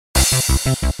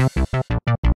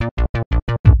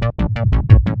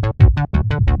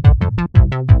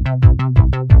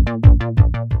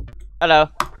Hello.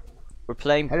 We're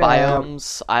playing Hello.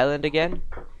 Biome's Island again.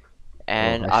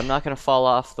 And I'm hush. not gonna fall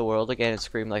off the world again and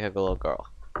scream like a little girl.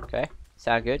 Okay?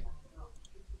 Sound good?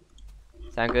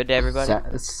 Sound good to everybody?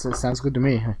 It sounds good to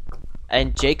me.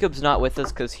 And Jacob's not with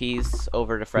us because he's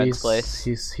over at a friend's place.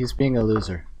 He's being a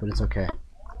loser, but it's okay.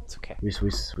 It's okay. We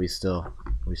still,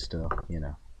 you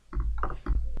know.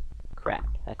 Crap,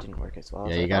 that didn't work as well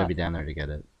Yeah, as you I gotta thought. be down there to get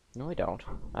it. No, I don't.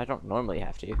 I don't normally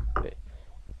have to, but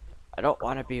I don't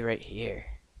want to be right here.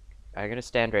 I'm gonna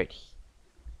stand right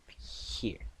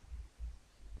here.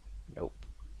 Nope.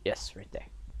 Yes, right there.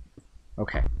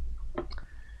 Okay.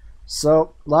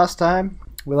 So last time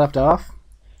we left off,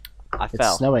 I it's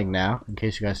fell. snowing now. In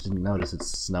case you guys didn't notice, it's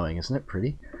snowing. Isn't it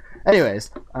pretty? Anyways,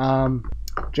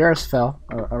 Jairus fell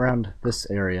around this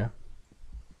area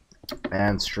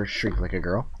and shrieked like a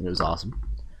girl. It was awesome.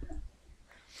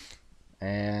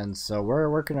 And so we're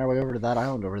working our way over to that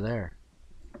island over there.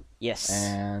 Yes.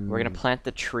 And we're gonna plant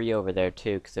the tree over there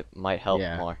too, because it might help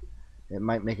more. It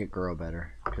might make it grow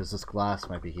better, because this glass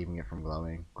might be keeping it from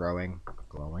growing.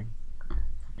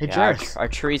 Hey, Yeah, Jairus, our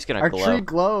tree's gonna our glow. tree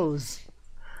glows.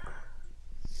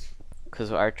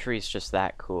 Because our tree's just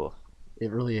that cool. It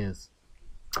really is.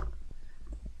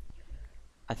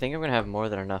 I think I'm gonna have more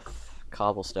than enough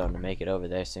cobblestone to make it over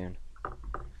there soon.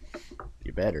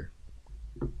 You better.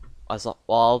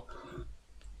 Well,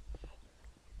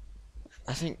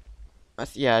 I think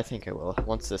I will.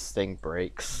 Once this thing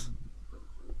breaks.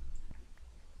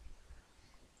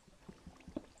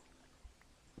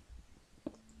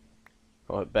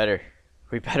 Well,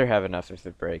 we better have enough if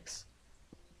it breaks.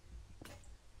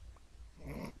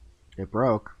 It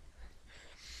broke.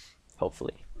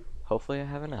 Hopefully I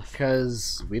have enough.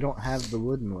 Because we don't have the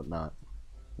wood and whatnot.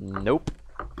 Nope.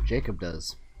 Jacob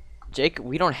does.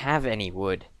 We don't have any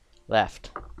wood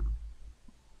left.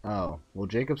 Oh, well,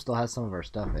 Jacob still has some of our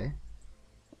stuff, eh?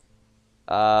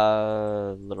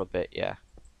 A little bit, yeah.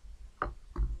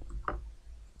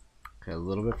 Okay, a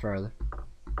little bit further.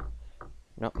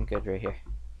 Nope, I'm good right here.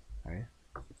 Are you?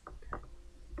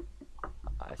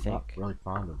 I Not think. really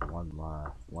fond of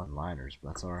one-liners, but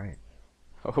that's all right.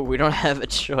 Oh, we don't have a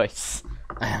choice.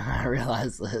 I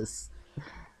realize this.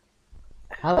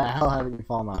 How the hell haven't you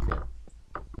fallen off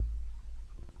yet?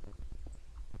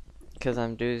 Because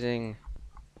I'm using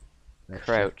That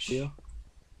crouch. shift deal?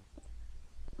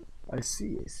 I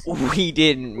see. We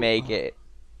didn't make it.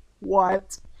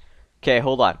 What? Okay,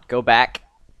 hold on. Go back.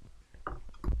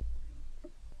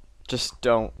 Just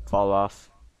don't fall off.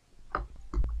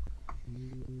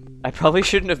 I probably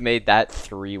shouldn't have made that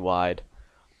 3 wide.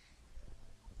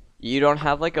 You don't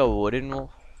have like a wooden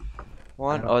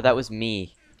one? Oh, that was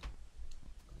me.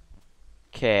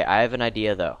 Okay, I have an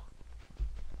idea though.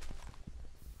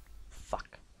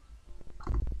 Fuck.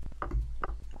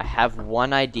 I have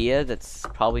one idea that's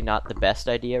probably not the best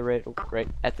idea right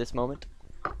at this moment,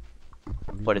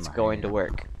 but it's going to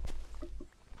work.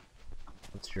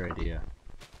 What's your idea?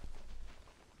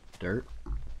 Dirt?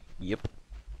 Yep.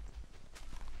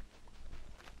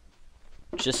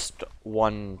 Just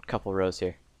one couple rows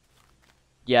here.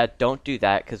 Yeah, don't do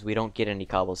that because we don't get any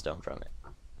cobblestone from it.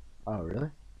 Oh,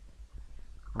 really?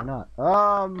 Why not?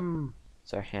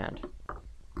 It's our hand.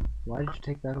 Why did you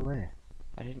take that away?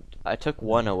 I didn't. I took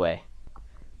one away.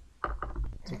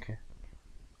 It's okay.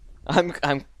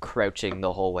 I'm crouching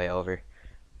the whole way over,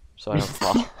 so I don't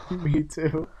fall. Me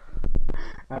too.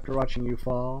 After watching you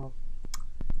fall.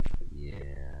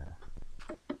 Yeah.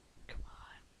 Come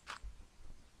on.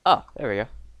 Oh, there we go.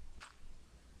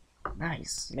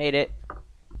 Nice. Made it.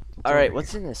 All right,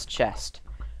 what's in this chest?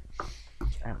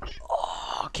 Ouch.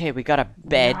 Oh, okay, we got a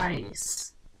bed.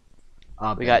 Nice.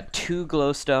 We got 2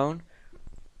 glowstone.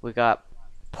 We got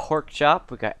pork chop.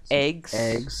 We got eggs.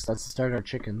 Eggs. Let's start our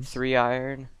chickens. 3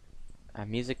 iron, a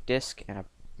music disc, and a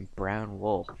brown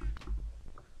wool.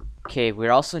 Okay, we're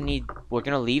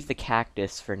gonna leave the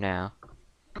cactus for now.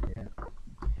 Yeah.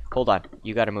 Hold on,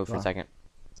 you gotta move for a second.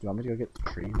 Do you want me to go get the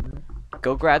tree in a minute?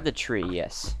 Go grab the tree,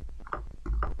 yes.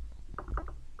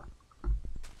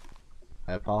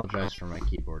 I apologize for my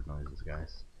keyboard noises,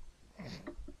 guys.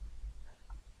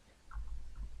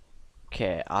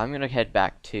 Okay, I'm gonna head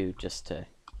back too, just to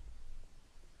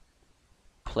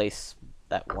place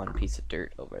that one piece of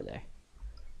dirt over there.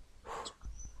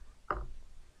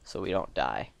 So we don't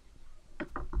die.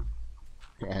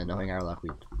 Yeah, knowing our luck,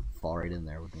 we'd fall right in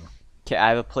there, wouldn't we? Okay, I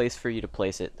have a place for you to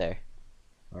place it there.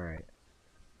 Alright.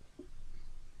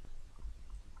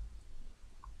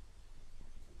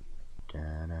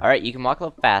 Alright, you can walk a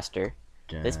little faster.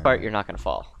 This part you're not gonna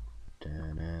fall. As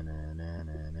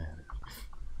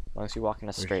long as you walk in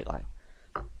a straight line.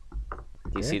 Do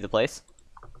you see the place?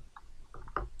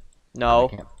 No.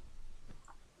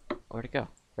 Where'd it go?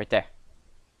 Right there.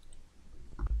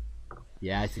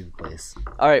 Yeah, I see the place.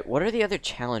 Alright, what are the other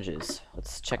challenges?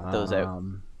 Let's check those out.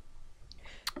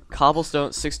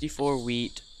 Cobblestone, 64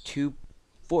 wheat,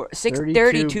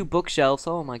 32 bookshelves.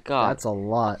 Oh my god. That's a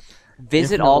lot.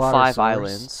 Visit Infinite all water 5 source.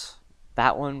 islands.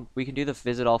 That one, we can do the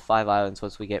visit all 5 islands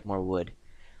once we get more wood.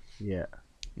 Yeah.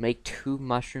 Make 2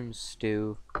 mushroom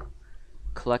stew.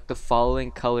 Collect the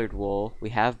following colored wool. We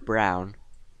have brown.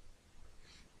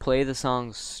 Play the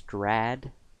song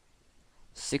Strad.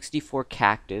 64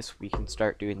 cactus. We can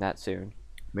start doing that soon.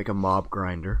 Make a mob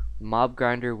grinder. Mob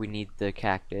grinder, we need the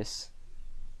cactus.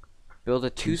 Build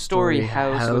a 2-story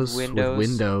house with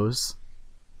windows.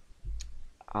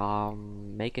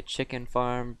 Make a chicken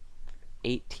farm.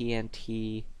 8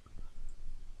 TNT.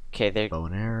 Okay, there. Bow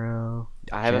and arrow.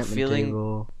 I have a feeling.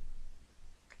 Table.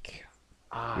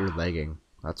 You're lagging.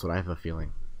 That's what I have a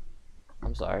feeling.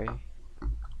 I'm sorry,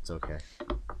 It's okay.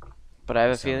 but I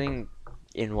have a feeling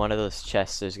in one of those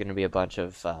chests there's gonna be a bunch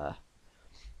of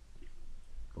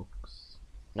Books.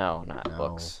 No, not No.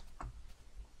 books.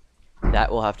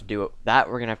 That we'll have to do. That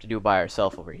we're gonna have to do by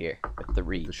ourselves over here with the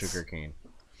reeds. The sugar cane.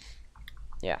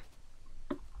 Yeah.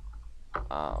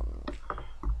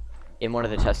 In one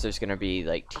of the chests there's gonna be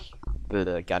like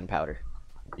the gunpowder.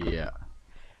 Yeah.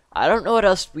 I don't know what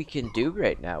else we can do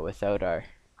right now without our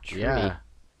tree. Yeah.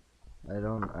 I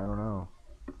don't know.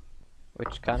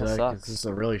 Which kind of Like sucks. this is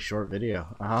a really short video.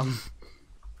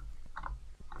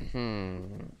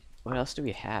 What else do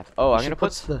we have? Oh, I'm gonna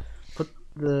put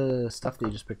the stuff that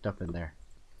you just picked up in there.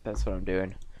 That's what I'm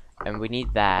doing. And we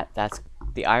need that. That's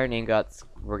the iron ingots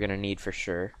we're gonna need for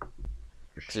sure.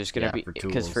 Because there's gonna be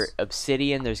for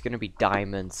obsidian there's gonna be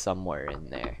diamonds somewhere in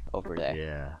there, over there.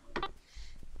 Yeah.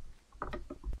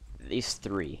 These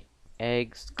 3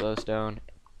 eggs, glowstone.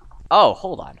 Oh,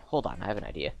 hold on, I have an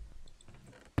idea.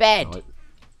 Bed. No,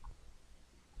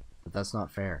 but that's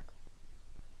not fair.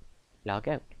 Log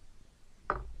out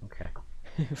Okay.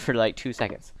 for like 2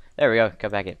 seconds. There we go.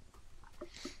 Come back in.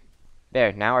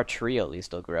 There. Now our tree at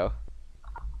least will grow.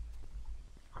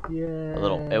 Yeah. A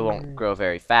little. It won't grow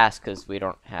very fast because we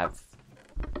don't have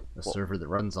a server that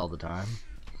runs all the time.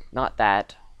 Not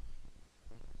that.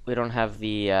 We don't have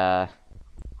the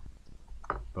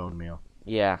Bone meal.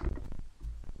 yeah.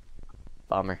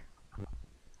 Bummer.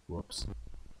 Whoops.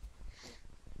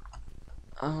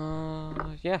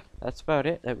 Yeah, that's about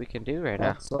it that we can do right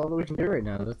now. That's all that we can do right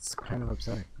now. That's kind of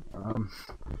upsetting. I'm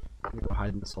gonna go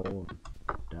hide in this hole and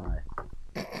die.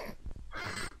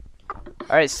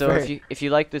 Alright, so if you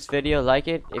liked this video, like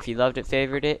it. If you loved it,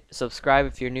 favorite it. Subscribe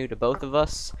if you're new to both of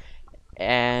us.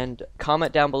 And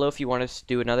comment down below if you want us to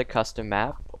do another custom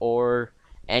map or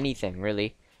anything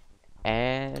really.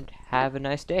 And have a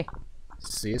nice day.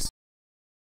 See you soon.